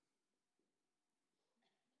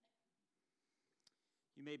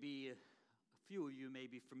A few of you may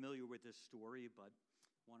be familiar with this story, but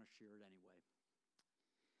I want to share it anyway.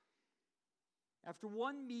 After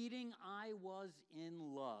one meeting, I was in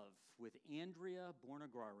love with Andrea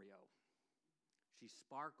Bornagrario. She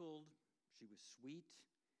sparkled, she was sweet.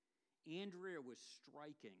 Andrea was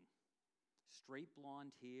striking. Straight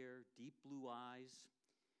blonde hair, deep blue eyes.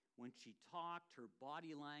 When she talked, her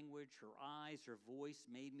body language, her eyes, her voice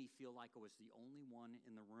made me feel like I was the only one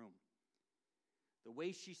in the room. The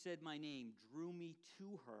way she said my name drew me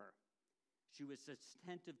to her. She was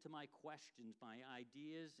attentive to my questions, my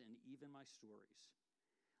ideas, and even my stories.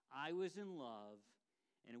 I was in love,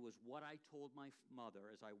 and it was what I told my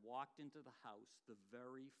mother as I walked into the house the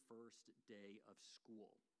very first day of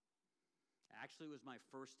school. Actually, it was my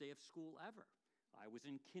first day of school ever. I was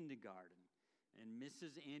in kindergarten, and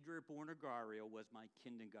Mrs. Andrea Bornagrario was my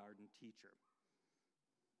kindergarten teacher.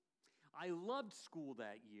 I loved school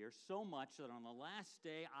that year so much that on the last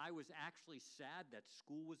day, I was actually sad that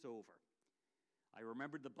school was over. I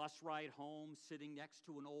remembered the bus ride home, sitting next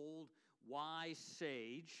to an old, wise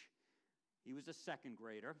sage. He was a second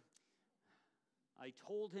grader. I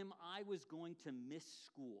told him I was going to miss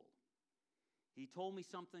school. He told me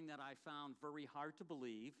something that I found very hard to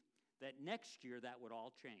believe, that next year that would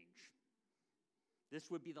all change.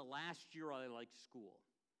 This would be the last year I liked school.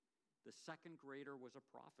 The second grader was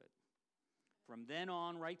a prophet. From then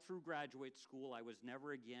on, right through graduate school, I was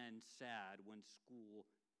never again sad when school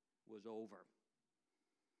was over.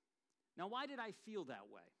 Now, why did I feel that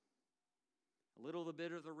way? A little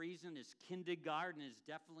bit of the reason is kindergarten is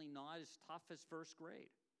definitely not as tough as first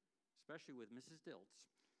grade, especially with Mrs. Diltz.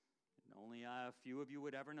 And only a few of you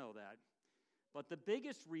would ever know that. But the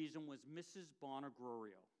biggest reason was Mrs.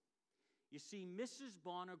 Bonagrurio. You see, Mrs.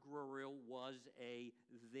 Bonagrurio was a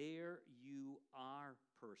there you are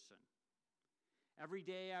person. Every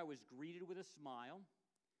day I was greeted with a smile.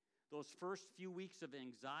 Those first few weeks of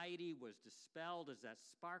anxiety was dispelled as that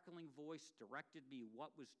sparkling voice directed me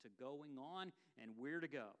what was going on and where to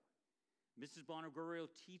go. Mrs. Bonagrurio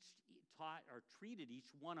treated each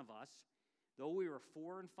one of us, though we were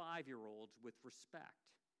 4 and 5-year-olds, with respect.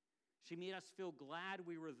 She made us feel glad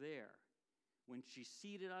we were there. When she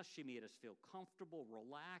seated us, she made us feel comfortable,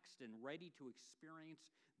 relaxed, and ready to experience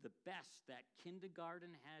the best that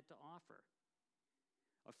kindergarten had to offer.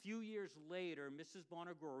 A few years later, Mrs.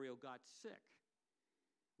 Bonagrurio got sick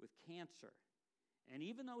with cancer. And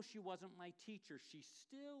even though she wasn't my teacher, she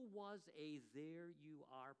still was a there you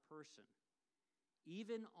are person.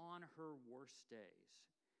 Even on her worst days,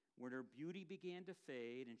 when her beauty began to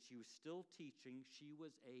fade and she was still teaching, she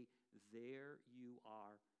was a there you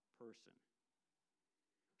are person.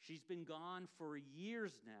 She's been gone for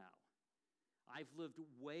years now. I've lived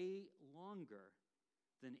way longer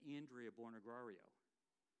than Andrea Bornagrario.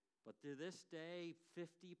 But to this day,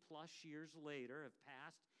 50-plus years later have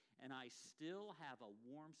passed, and I still have a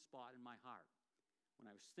warm spot in my heart. When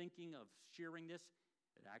I was thinking of sharing this,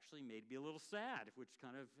 it actually made me a little sad, which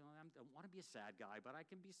kind of, I don't want to be a sad guy, but I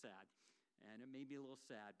can be sad. And it made me a little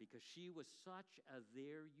sad because she was such a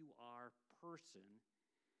there you are person,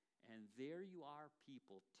 and there you are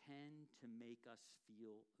people tend to make us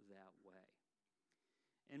feel that way.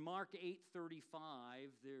 In Mark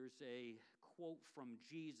 8:35, there's a quote from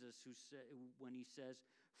Jesus when he says,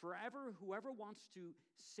 whoever wants to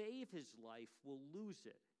save his life will lose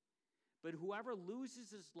it. But whoever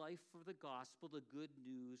loses his life for the gospel, the good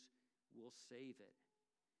news, will save it.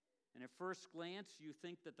 And at first glance, you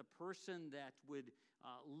think that the person that would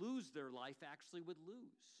lose their life actually would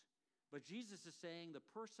lose. But Jesus is saying the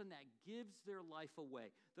person that gives their life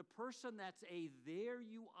away, the person that's a there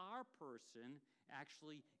you are person,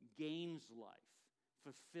 actually gains life,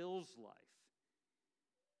 fulfills life.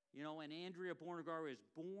 You know, and Andrea Bornagrario is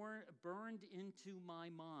burned into my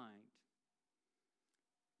mind.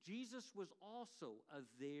 Jesus was also a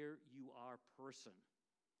there you are person.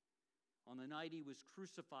 On the night he was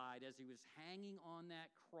crucified, as he was hanging on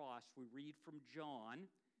that cross, we read from John,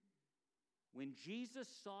 when Jesus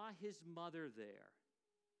saw his mother there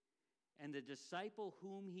and the disciple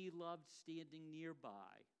whom he loved standing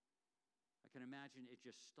nearby, I can imagine it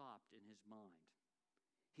just stopped in his mind.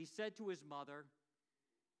 He said to his mother,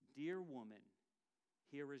 "Dear woman,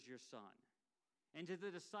 here is your son." And to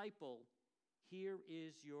the disciple, "Here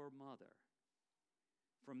is your mother."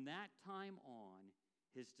 From that time on,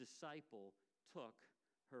 his disciple took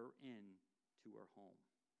her into her home.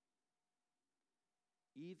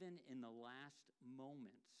 Even in the last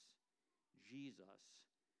moments, Jesus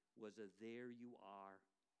was a there you are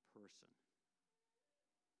person.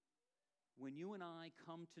 When you and I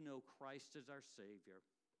come to know Christ as our Savior,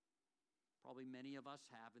 probably many of us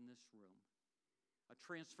have in this room, A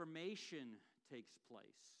transformation takes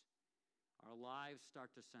place. Our lives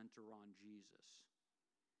start to center on Jesus.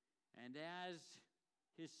 And as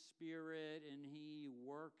his Spirit and he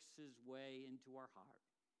works his way into our heart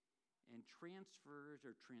and transfers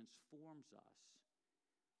or transforms us,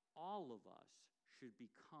 all of us should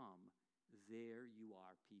become there you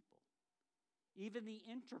are people. Even the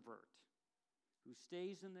introvert who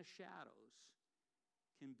stays in the shadows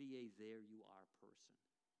can be a there you are person.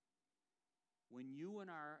 When you and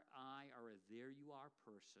I are a there you are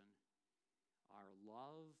person, our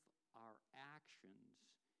love, our actions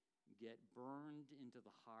get burned into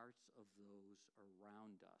the hearts of those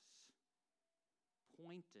around us,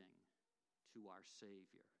 pointing to our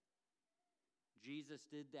Savior. Jesus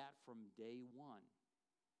did that from day one.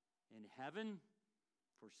 In heaven,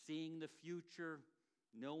 foreseeing the future,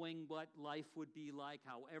 knowing what life would be like,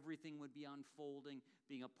 how everything would be unfolding,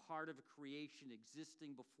 being a part of a creation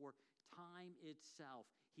existing before time itself.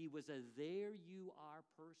 He was a there you are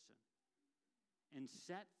person and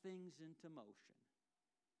set things into motion.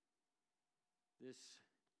 This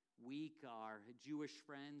week, our Jewish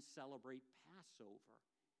friends celebrate Passover.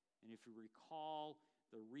 And if you recall,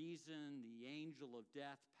 the reason the angel of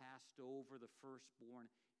death passed over the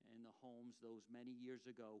firstborn in the homes those many years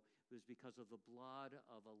ago was because of the blood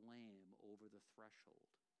of a lamb over the threshold.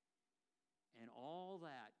 And all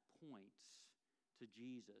that points to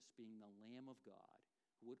Jesus being the Lamb of God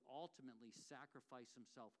who would ultimately sacrifice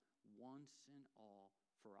himself once and all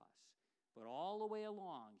for us. But all the way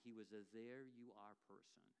along, he was a there you are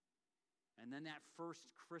person. And then that first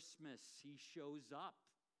Christmas, he shows up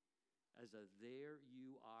as a there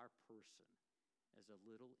you are person, as a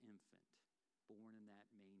little infant born in that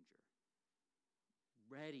manger,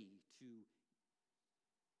 ready to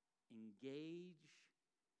engage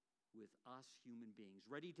with us human beings,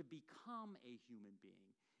 ready to become a human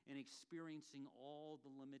being and experiencing all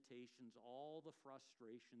the limitations, all the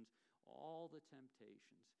frustrations, all the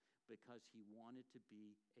temptations, because he wanted to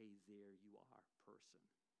be a there you are person.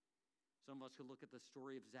 Some of us could look at the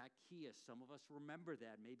story of Zacchaeus. Some of us remember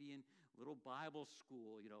that. Maybe in little Bible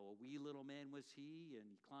school, a wee little man was he, and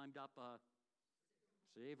he climbed up a...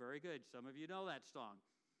 See, very good. Some of you know that song.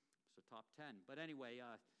 It's a top 10. But anyway,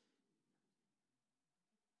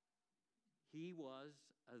 he was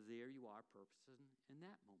a there you are person in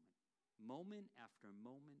that moment. Moment after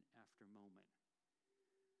moment after moment.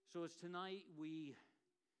 So as tonight we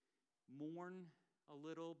mourn a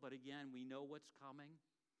little, but again, we know what's coming.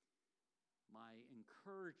 My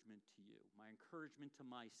encouragement to you, my encouragement to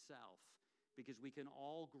myself, because we can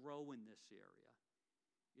all grow in this area,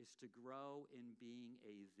 is to grow in being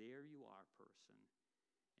a there you are person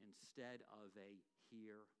instead of a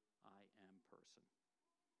here I am person.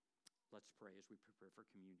 Let's pray as we prepare for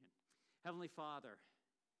communion. Heavenly Father,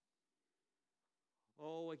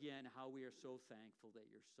 again, how we are so thankful that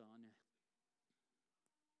your Son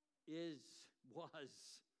was,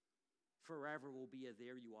 forever will be a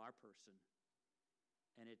there you are person.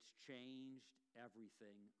 And it's changed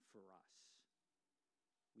everything for us.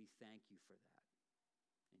 We thank you for that.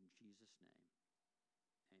 In Jesus' name,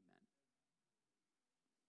 amen.